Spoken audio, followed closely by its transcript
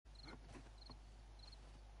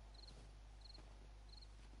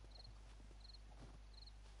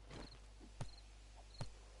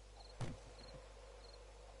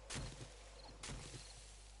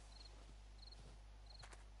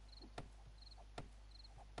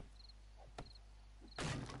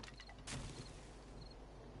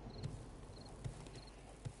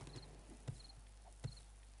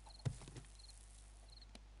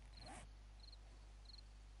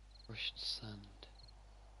crushed sand.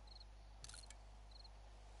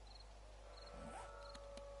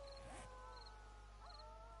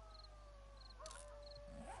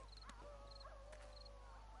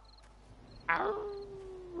 Ow.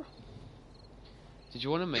 Did you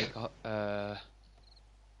want to make a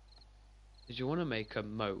Did you want to make a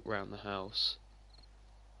moat round the house?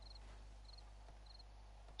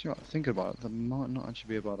 Do you know what, thinking about it, that might not actually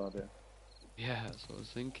be a bad idea. Yeah, that's what I was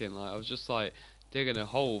thinking. Like I was just like digging a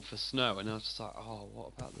hole for snow, and I was just like, oh,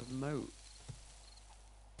 what about the moat?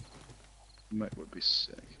 Mate would be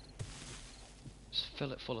sick. Just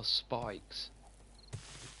fill it full of spikes.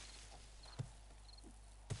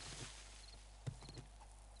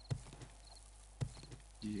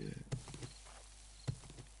 Yeah.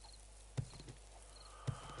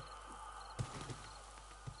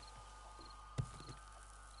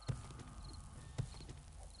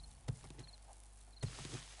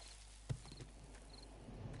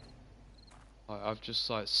 Like, I've just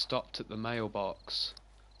like stopped at the mailbox,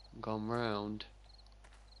 and gone round.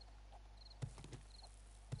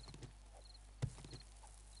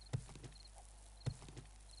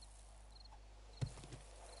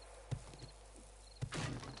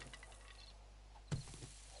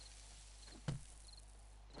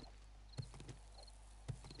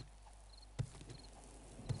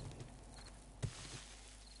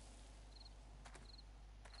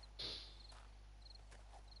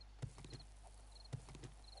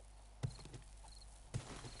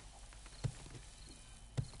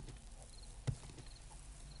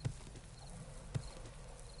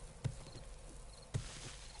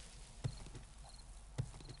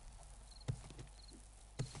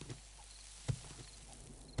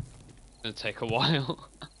 Gonna take a while.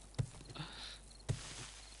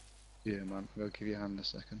 Yeah, man. I'll give you a hand a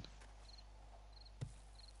second.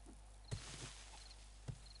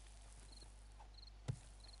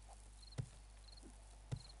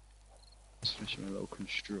 Just finishing a little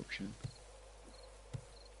construction.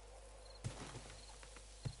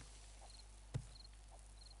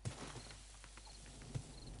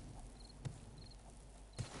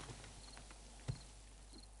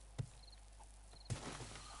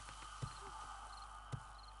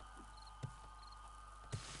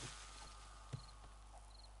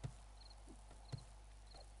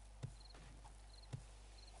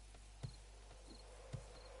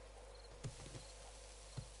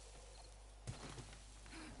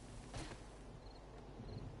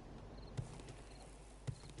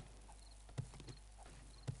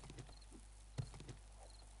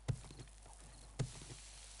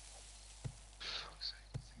 Fuck's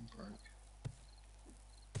sake, the thing broke.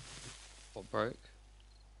 What broke?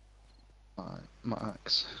 My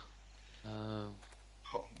axe. Oh,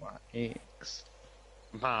 Oh, my axe.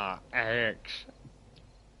 my ex.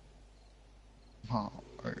 My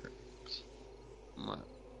axe. My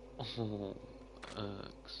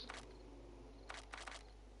ex.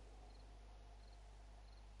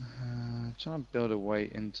 Trying to build a way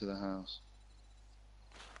into the house.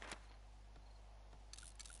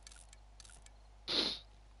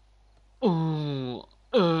 Oh,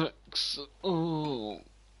 ex. Oh.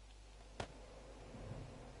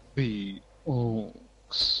 The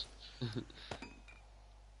oaks.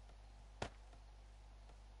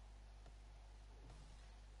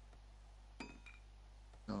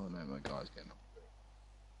 Oh no, my guy's getting up.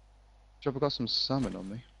 Job, I got some salmon on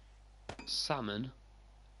me. Salmon.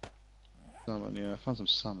 Salmon, yeah, I found some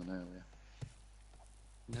salmon earlier.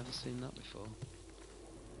 Never seen that before.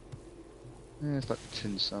 Yeah, it's like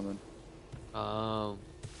tin salmon. Oh.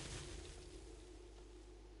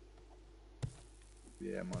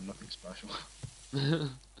 Yeah, man, nothing special.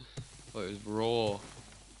 Well, it was raw.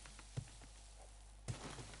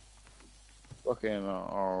 Fucking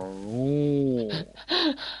oh.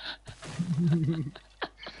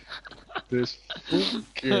 This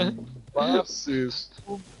fucking bass is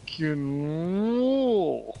fucking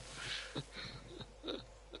raw.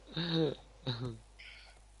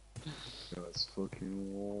 That's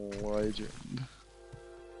fucking legend.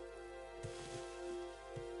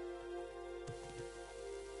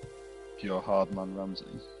 You're a hard man, Ramsey.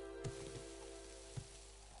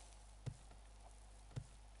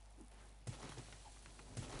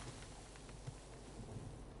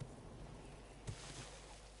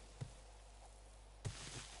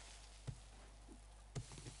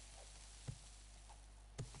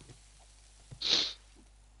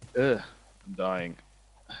 Ugh, I'm dying.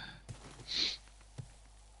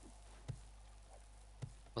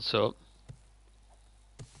 What's up?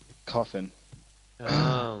 Coughing.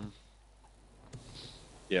 Um.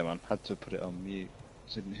 Yeah, man, had to put it on mute.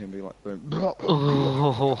 So you didn't hear me like going.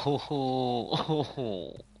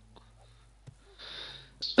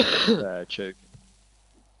 choke.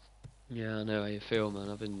 Yeah, I know how you feel, man.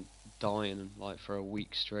 I've been dying like for a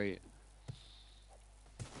week straight.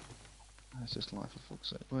 That's just life, for fuck's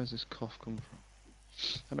sake. Where's this cough come from?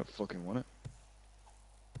 I don't fucking want it.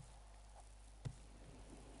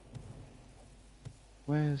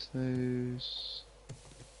 Where's those?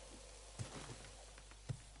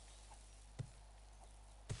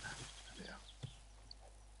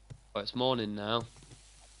 But it's morning now.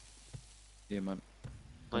 Yeah, man.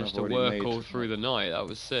 Managed to work all through the night. That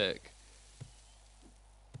was sick.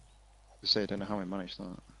 I say I don't know how I managed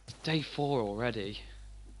that. It's day 4 already.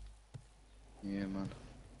 Yeah, man.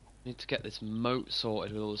 Need to get this moat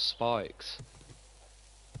sorted with all the spikes.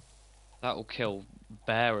 That will kill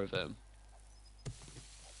bear of them.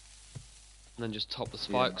 And then just top the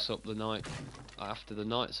spikes up the night after the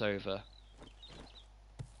night's over.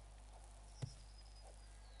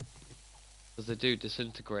 Because they do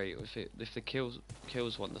disintegrate. If the kills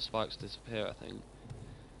one, the spikes disappear, I think.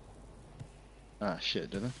 Ah,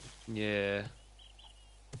 shit, do they? Yeah.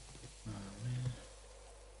 Oh, man.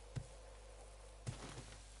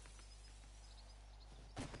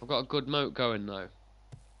 I've got a good moat going though.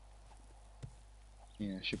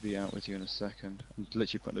 Yeah, I should be out with you in a second. I'm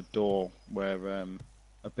literally putting a door where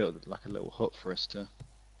I built like a little hut for us to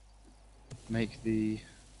make the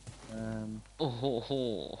mine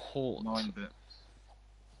bit.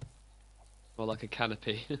 Or like a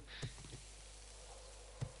canopy.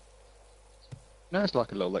 No, it's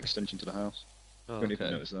like a little extension to the house. Oh, Couldn't even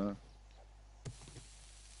okay. notice that.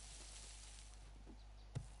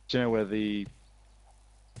 Do you know where the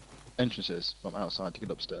entrance is from outside to get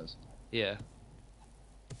upstairs? Yeah.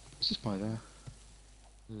 It's just by there.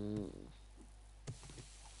 Mm.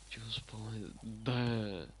 Just by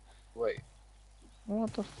there. Wait.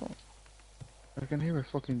 What the fuck? I can hear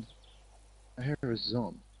I hear a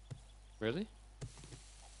zombie. Really?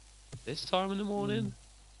 This time in the morning?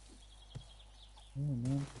 Oh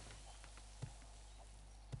man.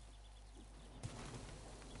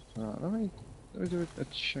 Alright, let me do a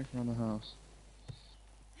check around the house.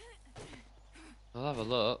 I'll have a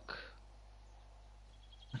look.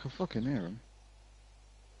 I can fucking hear him.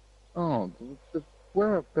 Oh,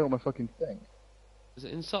 where I built my fucking thing. Is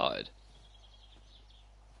it inside?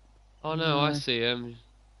 Oh no, I No. see him.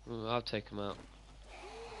 Oh, I'll take him out.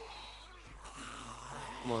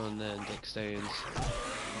 Come on then, Dick Stains.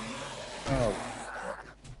 Oh.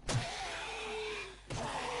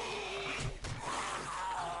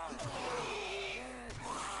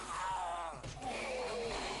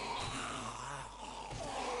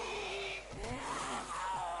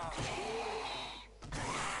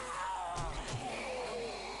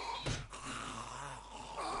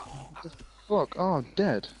 Fuck, oh, I'm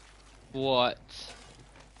dead. What?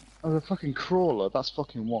 Oh, the fucking crawler, that's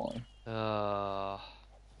fucking why.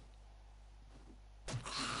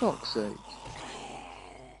 Fuck's sake.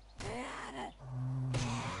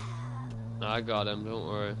 I got him, don't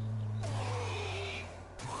worry.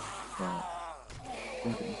 Right.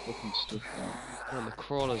 I'm getting fucking stuff out. Man, the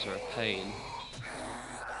crawlers are a pain.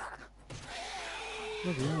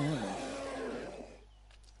 Bloody hell, aren't they?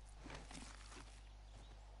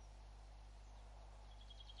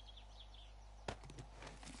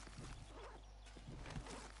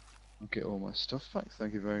 I'll get all my stuff back,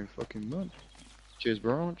 thank you very fucking much. Cheers,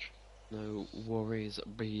 Branch. No worries,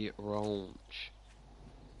 be raunch.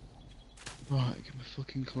 Right, get my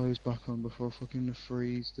fucking clothes back on before I fucking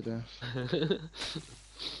freeze to death.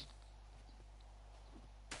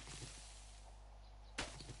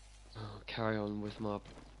 Oh, carry on with my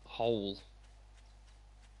hole.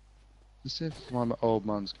 Let's see if my old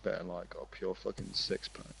man's better like got a pure fucking six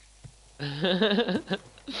pack.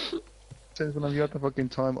 Since when have you had the fucking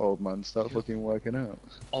time, old man? Start fucking working out.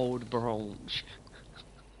 Old branch.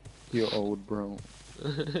 You old bro.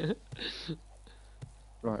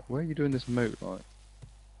 Right, where are you doing this moat, like?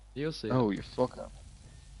 You'll see. Oh, you fucker.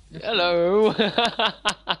 Hello!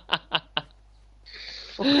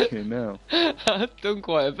 Fucking hell. I've done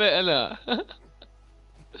quite a bit, innit?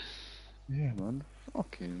 Yeah, man.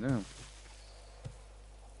 Fucking hell.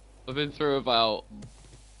 I've been through about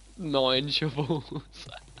 9 shovels.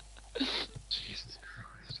 Jesus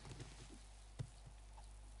Christ.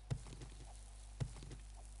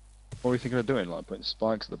 What were you thinking of doing? Like putting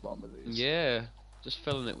spikes at the bottom of these? Yeah, just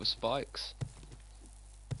filling it with spikes.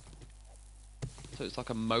 So it's like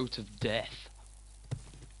a moat of death.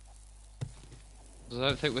 'Cause I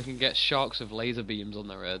don't think we can get sharks with laser beams on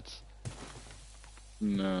their heads.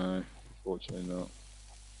 No, unfortunately not.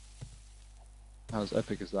 As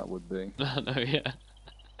epic as that would be. I know, yeah.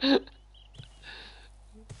 Like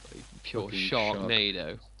pure Fucking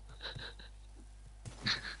Sharknado.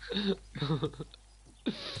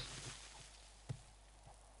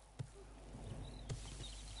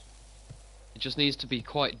 It just needs to be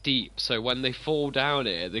quite deep, so when they fall down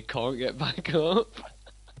here, they can't get back up.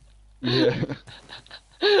 Yeah.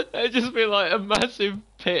 It'd just be like a massive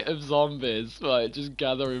pit of zombies, like just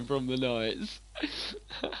gathering from the nights.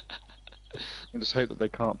 I just hope that they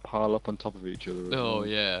can't pile up on top of each other. As Oh well.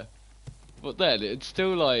 yeah, but then it'd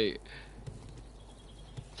still like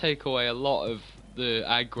take away a lot of the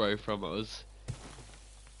aggro from us,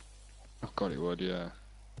 Oh god, it would, yeah.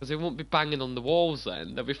 because they won't be banging on the walls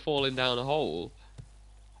then. They'll be falling down a hole.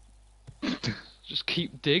 Just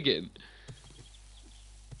keep digging.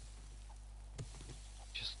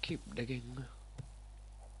 Just keep digging.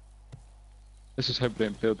 Let's just hope they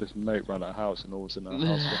don't build this moat around our house and all of a sudden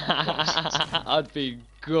our house will I'd be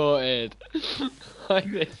gutted.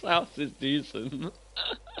 Like, this house is decent.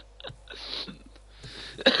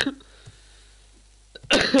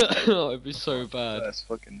 Oh, it'd be so bad. Best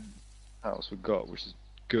fucking house we got, which is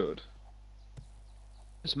good.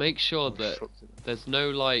 Just make sure We that fucked it. there's no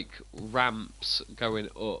like ramps going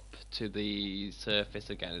up to the surface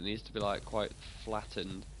again. It needs to be like quite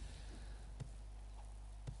flattened.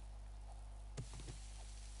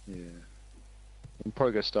 Yeah. I'm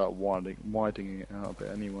probably gonna start widening it out a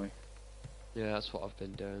bit anyway. Yeah, that's what I've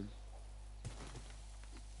been doing.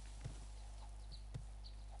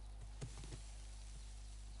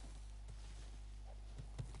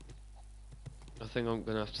 I think I'm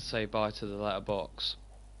gonna have to say bye to the letterbox.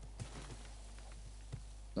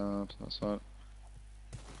 No, that's fine.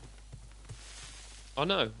 Oh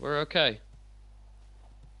no, we're okay.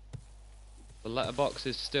 The letterbox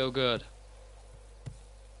is still good.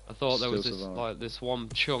 I thought there was Still this survive. like this one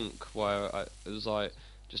chunk where it was like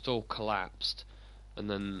just all collapsed, and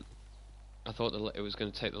then I thought it was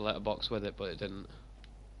going to take the letterbox with it, but it didn't.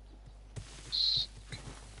 It's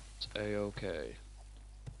a-okay.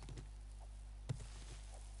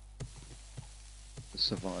 The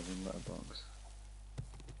surviving letterbox.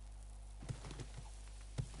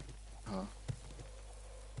 Huh.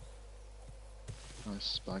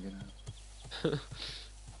 Nice spagging out.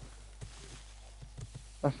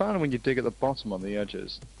 I found when you dig at the bottom on the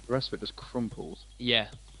edges, the rest of it just crumples. Yeah.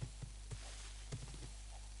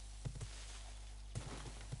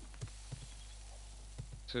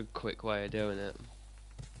 It's a quick way of doing it.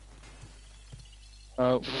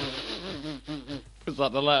 Oh, Was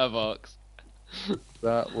that the letterbox?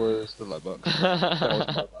 that was the letterbox. That was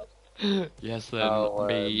my bad. Yes, then Oh,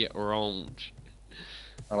 be wrong.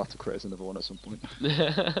 I'll have to create another one at some point.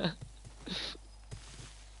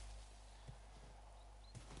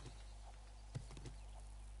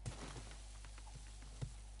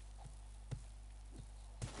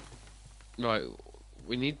 Right,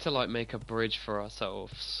 we need to like make a bridge for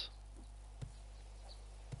ourselves.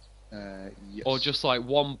 Yes. Or just like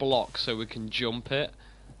one block so we can jump it.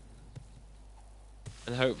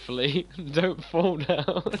 And hopefully don't fall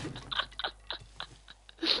down.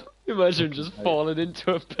 Imagine just hate- falling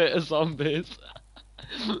into a pit of zombies.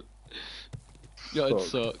 That'd Fuck.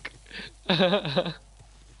 suck.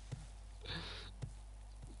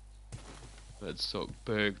 That'd suck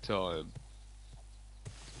big time.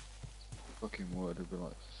 Fucking would. It'd be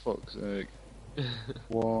like, fuck's sake.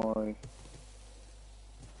 Why?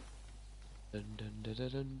 Dun, dun, dun, dun,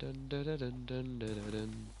 dun, dun, dun, dun, dun, dun,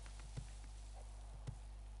 dun.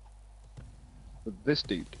 Would this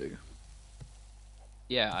deep do?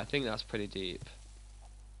 Yeah, I think that's pretty deep.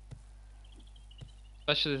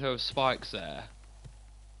 Especially if there were spikes there.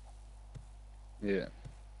 Yeah.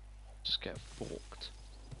 Just get fucked.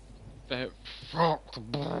 Get fucked,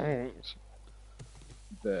 boys.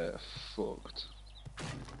 They're fucked.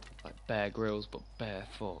 Like Bear Grylls, but bare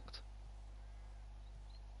fucked.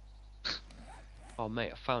 Oh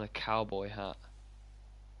mate, I found a cowboy hat.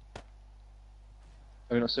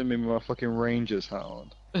 Have you not seen me with my fucking Rangers hat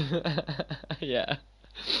on? Yeah.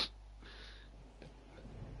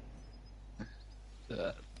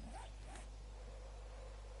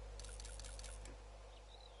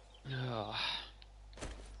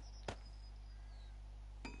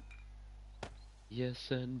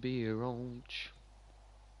 Yes, and be orange.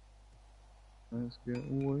 Let's get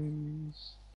ways.